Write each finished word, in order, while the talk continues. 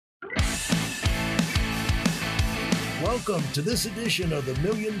Welcome to this edition of the $1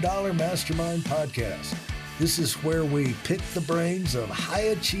 Million Mastermind Podcast. This is where we pick the brains of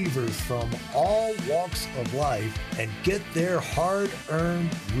high achievers from all walks of life and get their hard-earned,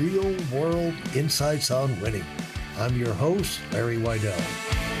 real-world insights on winning. I'm your host, Larry Weidel.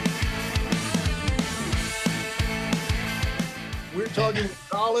 We're talking with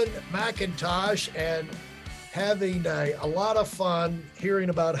Colin McIntosh and having a lot of fun hearing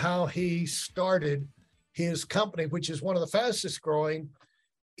about how he started his company, which is one of the fastest growing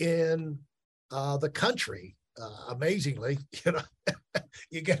in the country. Amazingly,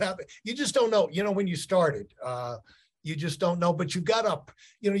 you get up, you just don't know, when you started, you just don't know, but you've got to,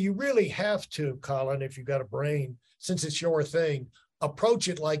 you really have to, Colin, if you've got a brain, since it's your thing, approach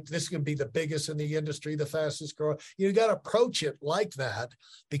it like this can be the biggest in the industry, the fastest growing. You got to approach it like that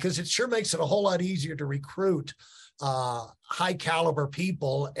because it sure makes it a whole lot easier to recruit high caliber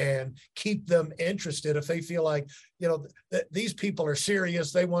people and keep them interested if they feel like, these people are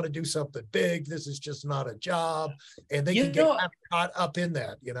serious. They want to do something big. This is just not a job. And they can get caught up in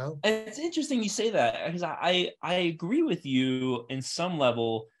that, It's interesting you say that because I agree with you in some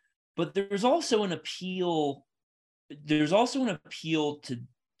level, but there's also an appeal. There's also an appeal to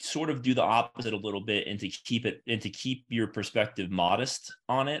sort of do the opposite a little bit and to keep your perspective modest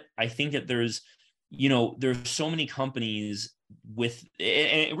on it. I think that there's so many companies and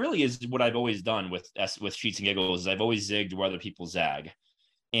it really is what I've always done with Sheets and Giggles is I've always zigged where other people zag.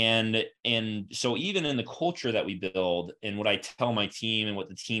 And so even in the culture that we build and what I tell my team and what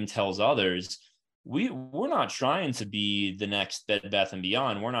the team tells others, we're not trying to be the next Bed Bath &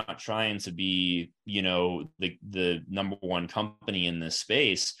 Beyond. We're not trying to be, the number one company in this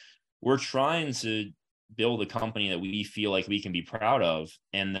space. We're trying to build a company that we feel like we can be proud of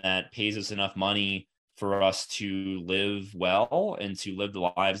and that pays us enough money for us to live well and to live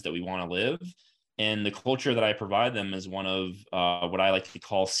the lives that we want to live. And the culture that I provide them is one of what I like to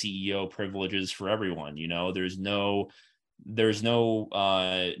call CEO privileges for everyone. There's no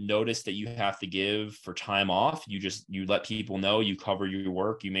notice that you have to give for time off. You let people know, you cover your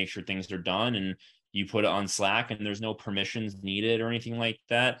work, you make sure things are done, and you put it on Slack, and there's no permissions needed or anything like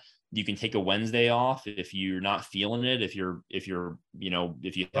that. You can take a Wednesday off if you're not feeling it. If you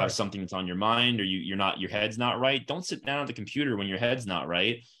have something that's on your mind or your head's not right, don't sit down at the computer when your head's not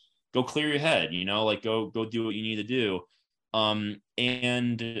right. Go clear your head, go do what you need to do. I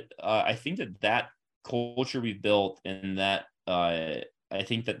think that culture we've built and that I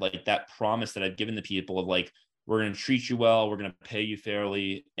think that that promise that I've given the people of we're going to treat you well, we're going to pay you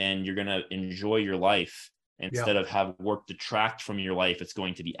fairly, and you're going to enjoy your life instead of have work detract from your life. It's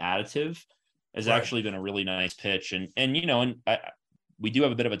going to be additive has actually been a really nice pitch. We do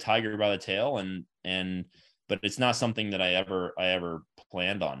have a bit of a tiger by the tail but it's not something that I ever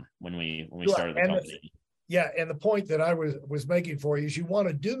planned on when we started the company. And the point that I was making for you is you want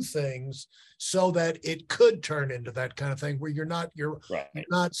to do things so that it could turn into that kind of thing where you're not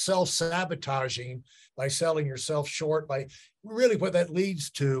self-sabotaging by selling yourself short. By really what that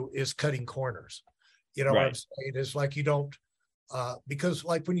leads to is cutting corners. What I'm saying is you don't because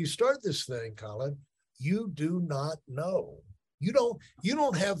when you start this thing, Colin, you do not know. You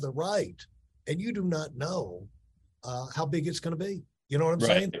don't have the right, and you do not know how big it's going to be. You know what I'm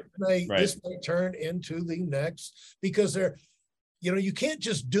saying? This may turn into the next because you can't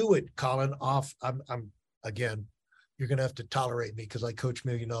just do it, Colin, off. I'm again, you're going to have to tolerate me because I coach $1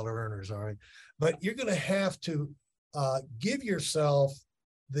 million earners. All right. But you're going to have to give yourself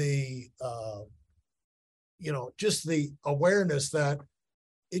the, just the awareness that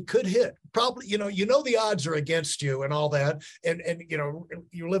it could hit. Probably, the odds are against you and all that. And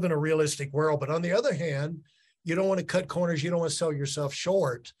you live in a realistic world. But on the other hand, you don't want to cut corners. You don't want to sell yourself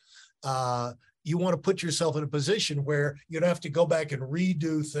short. You want to put yourself in a position where you'd have to go back and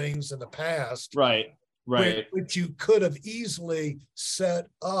redo things in the past. Right. Which you could have easily set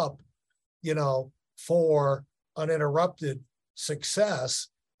up, for uninterrupted success.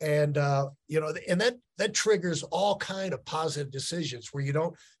 And, and that triggers all kind of positive decisions where you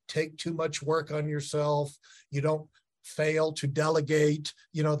don't take too much work on yourself. You don't fail to delegate,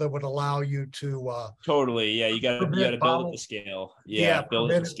 that would allow you to totally. Yeah. You got to build up the scale.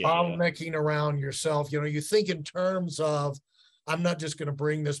 Build up the scale. Bottlenecking around yourself. You think in terms of, I'm not just going to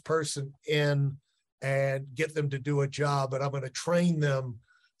bring this person in and get them to do a job, but I'm going to train them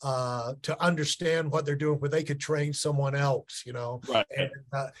to understand what they're doing, where they could train someone else,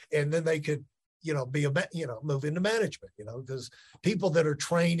 and then they could, move into management, because people that are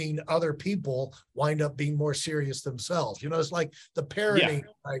training other people wind up being more serious themselves. It's like the parenting,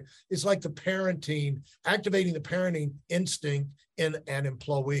 right? It's like the parenting, activating the parenting instinct in an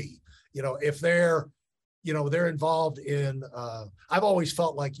employee. If they're they're involved in, I've always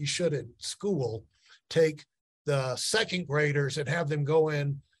felt like you should in school take the second graders and have them go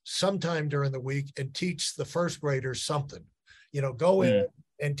in sometime during the week and teach the first graders something, go in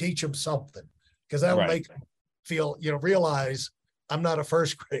and teach them something, because that'll make them feel, realize I'm not a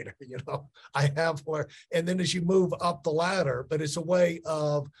first grader, I have learned. And then as you move up the ladder, but it's a way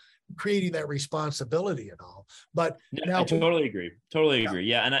of creating that responsibility and all. But now I totally agree. Totally agree.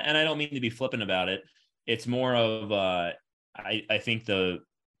 Yeah. And I don't mean to be flippant about it. It's more of I think the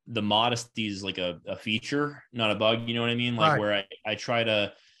modesty is like a feature, not a bug. You know what I mean? Like where I try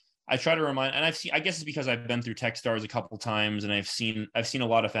to remind, and I guess it's because I've been through Techstars a couple of times, and I've seen a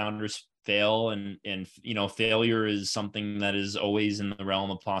lot of founders fail, and failure is something that is always in the realm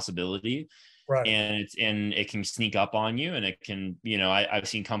of possibility. Right. And it can sneak up on you, and it can, I've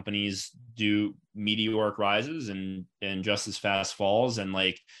seen companies do meteoric rises and just as fast falls. And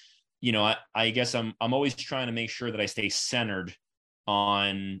I guess I'm always trying to make sure that I stay centered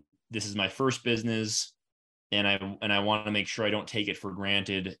on, this is my first business, and I want to make sure I don't take it for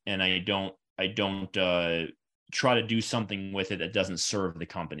granted, and I don't try to do something with it that doesn't serve the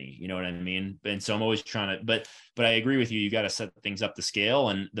company. You know what I mean? And so I'm always trying to, but I agree with you. You got to set things up to scale,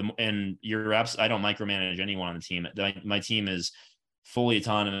 and you're absolutely, I don't micromanage anyone on the team. My team is fully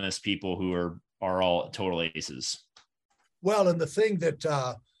autonomous people who are all total aces. Well, and the thing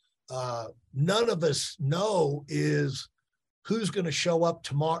that none of us know is who's going to show up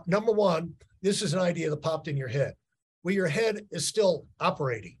tomorrow. Number one, this is an idea that popped in your head. Well, your head is still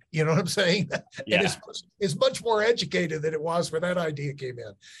operating. You know what I'm saying? Yeah. And it's much more educated than it was when that idea came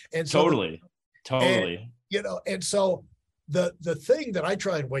in. And so totally. And so the thing that I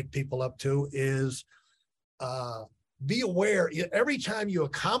try and wake people up to is be aware. Every time you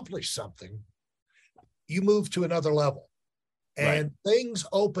accomplish something, you move to another level, and things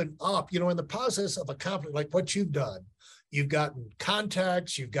open up. In the process of accomplishing, like what you've done. You've gotten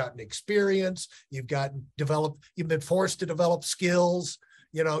contacts, you've gotten experience, you've been forced to develop skills,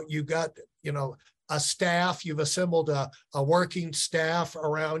 you've got, a staff, you've assembled a working staff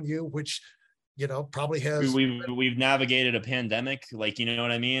around you, which, probably has. We've navigated a pandemic, like, you know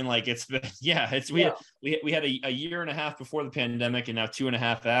what I mean? Like it's been, we had a year and a half before the pandemic, and now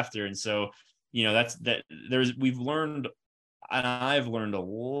 2.5 after. And so, we've learned, and I've learned a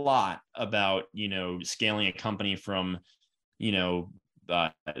lot about, scaling a company from,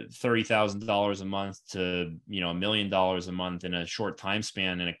 $30,000 a month to, $1 million a month in a short time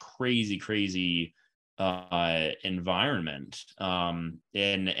span, in a crazy environment.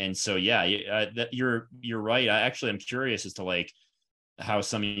 And so, you're right. I'm curious as to how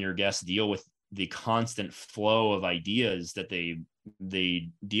some of your guests deal with the constant flow of ideas that they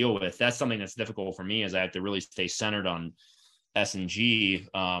deal with. That's something that's difficult for me, as I have to really stay centered on S&G,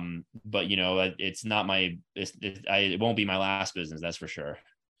 but it's not it won't be my last business, that's for sure.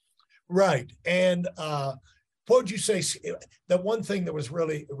 Right. And what would you say the one thing that was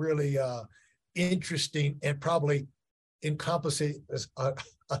really interesting and probably encompassing a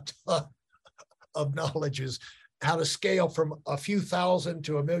ton of knowledge is how to scale from a few thousand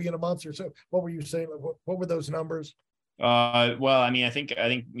to $1 million a month or so? What were you saying? What were those numbers? Well, I think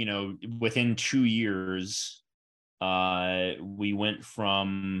within 2 years, we went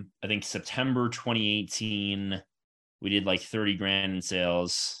from, I think, September 2018, we did like 30 grand in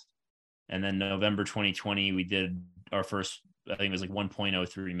sales. And then November 2020, we did our first, I think it was like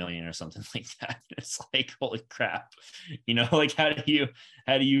 1.03 million or something like that. It's like, holy crap, how do you,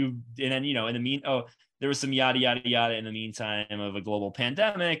 and then, in the there was some yada, yada, yada in the meantime of a global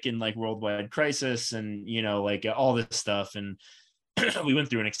pandemic and like worldwide crisis and, all this stuff. And we went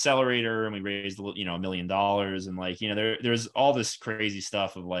through an accelerator and we raised, $1 million. And there's all this crazy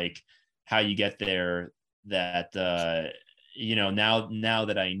stuff of how you get there that, now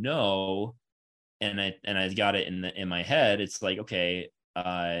that I know, and I got it in my head, it's like, okay,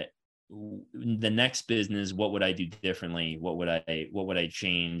 the next business, what would I do differently? What would I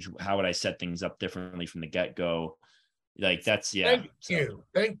change? How would I set things up differently from the get-go? That's, yeah.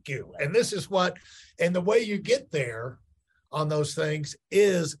 Thank you. And this is and the way you get there on those things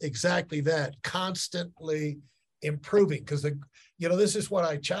is exactly that, constantly improving. Because this is what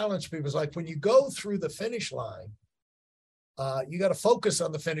I challenge people, is like when you go through the finish line, you got to focus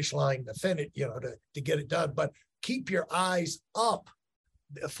on the finish line, to get it done, but keep your eyes up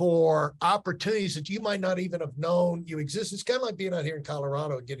for opportunities that you might not even have known you exist. It's kind of like being out here in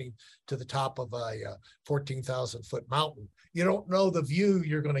Colorado and getting to the top of a 14,000 foot mountain. You don't know the view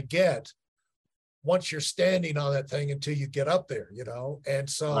you're going to get once you're standing on that thing until you get up there, And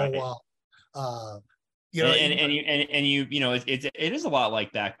so, You know, You know, it is a lot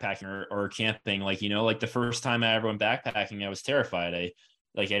like backpacking or camping. Like, you know, like the first time I ever went backpacking, I was terrified. I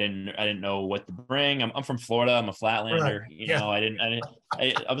didn't know what to bring. I'm from Florida. I'm a right. flatlander. You Yeah. know,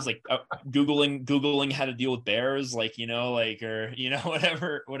 I was like Googling how to deal with bears, like, you know, like, or, you know,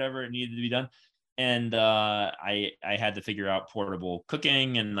 whatever it needed to be done. And I had to figure out portable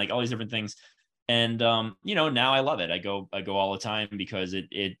cooking and like all these different things. And you know, now I love it. I go all the time because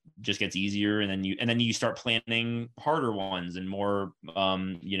it just gets easier, and then you start planning harder ones and more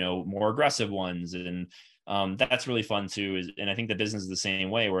you know, more aggressive ones. And that's really fun too. And I think the business is the same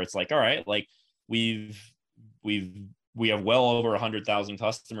way, where it's like, all right, like we've we've we have well over 100,000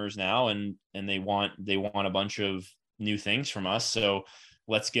 customers now, and they want a bunch of new things from us. So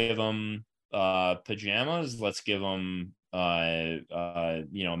let's give them pajamas. Let's give them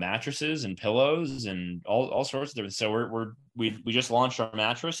you know, mattresses and pillows and all sorts of different. So we just launched our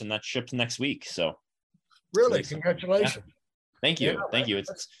mattress, and that shipped next week. So really Really, exciting. Yeah. congratulations. Thank Yeah, you. Thank you.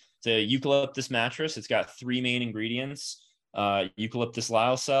 It's a eucalyptus mattress. It's got three main ingredients: eucalyptus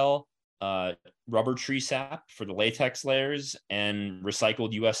lyocell, rubber tree sap for the latex layers, and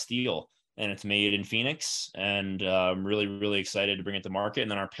recycled U.S. steel. And it's made in Phoenix. And I'm really excited to bring it to market.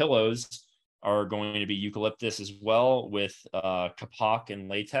 And then our pillows are going to be eucalyptus as well, with kapok and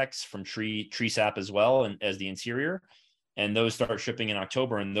latex from tree sap as well, and as the interior. And those start shipping in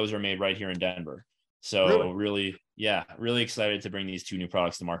October, and those are made right here in Denver. So really. really, yeah, really excited to bring these two new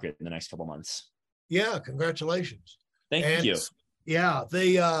products to market in the next couple months. Yeah, congratulations. Thank And you. yeah,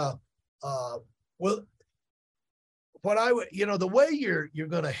 well, what I would, you know, the way you're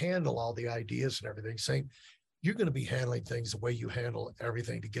going to handle all the ideas and everything, saying you're going to be handling things the way you handle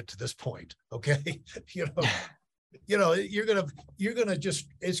everything to get to this point. Okay. you know, you're going to just,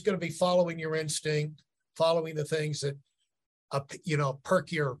 it's going to be following your instinct, following the things that, you know,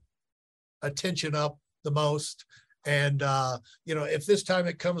 perk your attention up the most. And, you know, if this time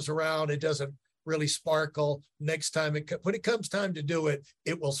it comes around, it doesn't really sparkle. Next time when it comes time to do it,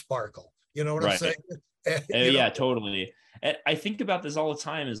 it will sparkle. You know what I'm Right. saying? You know? Yeah, totally. I think about this all the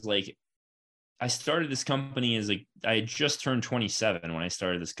time. Is like, I started this company as like, I had just turned 27 when I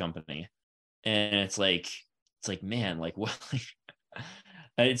started this company. And it's like, man, like what,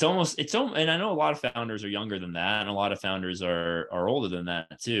 and I know a lot of founders are younger than that, and a lot of founders are older than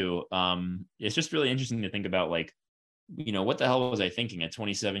that too. It's just really interesting to think about, like, you know, what the hell was I thinking? A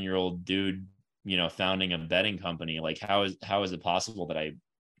 27-year-old dude, you know, founding a betting company. Like, how is it possible that I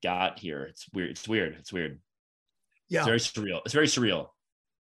got here? It's weird. It's weird. It's Yeah. very surreal. It's very surreal.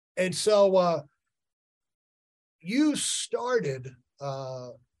 And so you started,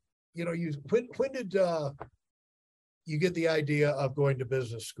 you know, when did you get the idea of going to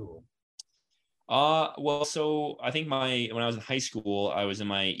business school? Well, so I think when I was in high school, I was in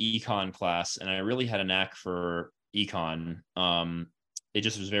my econ class, and I really had a knack for econ. It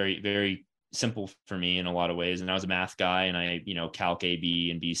just was very simple for me in a lot of ways. And I was a math guy, and I, you know, calc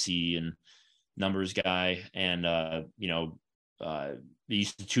AB and BC and numbers guy. And, you know, they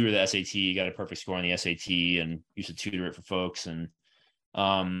used to tutor the SAT, got a perfect score on the SAT, and used to tutor it for folks. And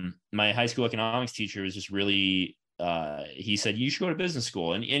my high school economics teacher was just really, he said, you should go to business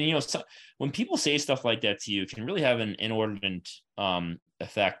school. And you know, so, when people say stuff like that to you, it can really have an inordinate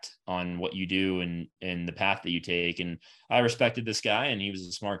effect on what you do and the path that you take. And I respected this guy, and he was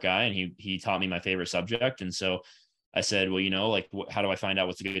a smart guy, and he taught me my favorite subject. And so I said, well, you know, like, how do I find out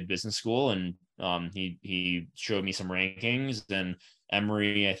what's a good business school? And he showed me some rankings. And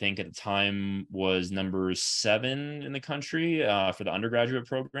Emory, I think at the time, was number 7 in the country for the undergraduate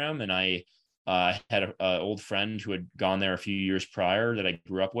program. And I had an old friend who had gone there a few years prior that I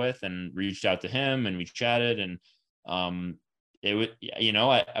grew up with, and reached out to him, and we chatted. And it would, you know,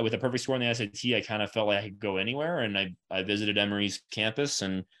 I with a perfect score on the SAT, I kind of felt like I could go anywhere. And I visited Emory's campus,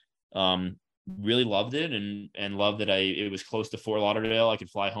 and really loved it, and loved that it was close to Fort Lauderdale. I could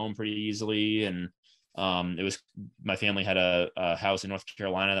fly home pretty easily. And it was, my family had a house in North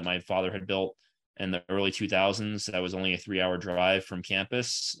Carolina that my father had built in the early 2000s. That was only a 3-hour drive from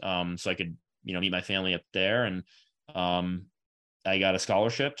campus. So I could, you know, meet my family up there. And I got a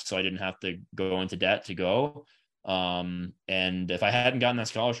scholarship, so I didn't have to go into debt to go. And if I hadn't gotten that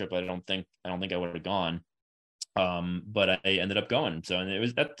scholarship, I don't think I would have gone. But I ended up going. So, and it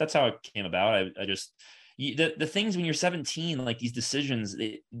was that's how it came about. I just, the things when you're 17, like these decisions,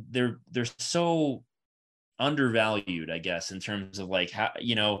 they're so undervalued, I guess, in terms of like how,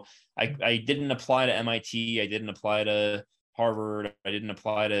 you know, I didn't apply to MIT, I didn't apply to Harvard, I didn't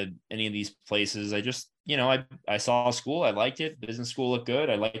apply to any of these places. I just, you know, I saw a school, I liked it, business school looked good,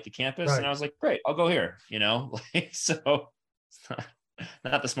 I liked the campus, and Right. I was like, great, I'll go here, you know. Like, so it's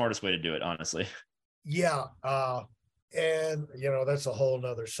not the smartest way to do it, honestly. Yeah. And, that's a whole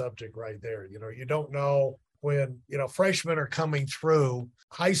nother subject right there. You don't know when, freshmen are coming through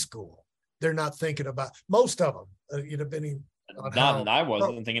high school, they're not thinking about most of them, depending on Not, how, I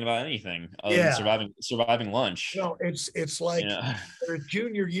wasn't thinking about anything other than yeah, surviving lunch. it's You like know, their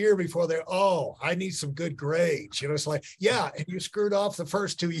junior year before I need some good grades. It's like, yeah, and you screwed off the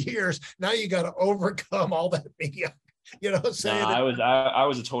first 2 years. Now you got to overcome all that media, no, saying that. I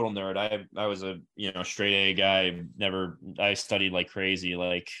was a total nerd. I was a straight A guy. I studied like crazy.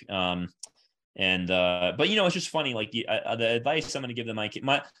 But it's just funny. Like the advice I'm going to give them,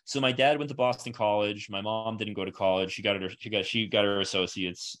 my dad went to Boston College. My mom didn't go to college. She got her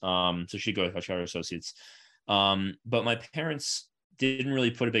associates. So she got her associates. But my parents didn't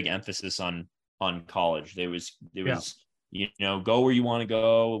really put a big emphasis on college. Yeah. Go where you want to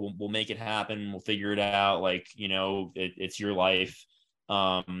go. We'll make it happen. We'll figure it out. It's your life.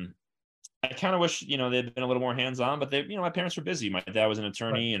 I kind of wish, they'd been a little more hands-on, but my parents were busy. My dad was an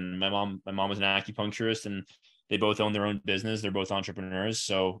attorney, Right. and my mom was an acupuncturist, and they both own their own business. They're both entrepreneurs.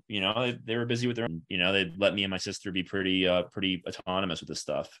 So, they were busy with their own, they let me and my sister be pretty autonomous with this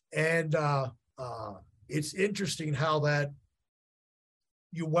stuff. And it's interesting how that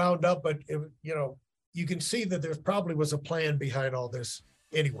you wound up, but you can see that there probably was a plan behind all this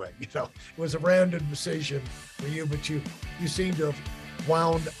anyway. It was a random decision for you, but you seem to have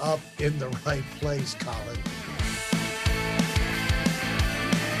wound up in the right place, Colin.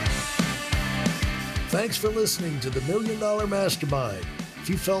 Thanks for listening to the $1 Million Mastermind. If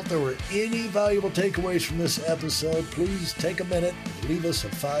you felt there were any valuable takeaways from this episode, please take a minute and leave us a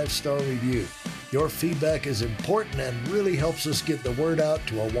 5-star review. Your feedback is important and really helps us get the word out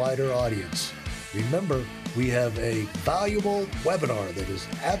to a wider audience. Remember, we have a valuable webinar that is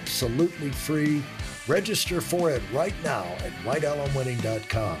absolutely free. Register for it right now at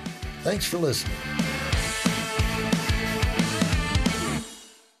whitealumwinning.com. Thanks for listening.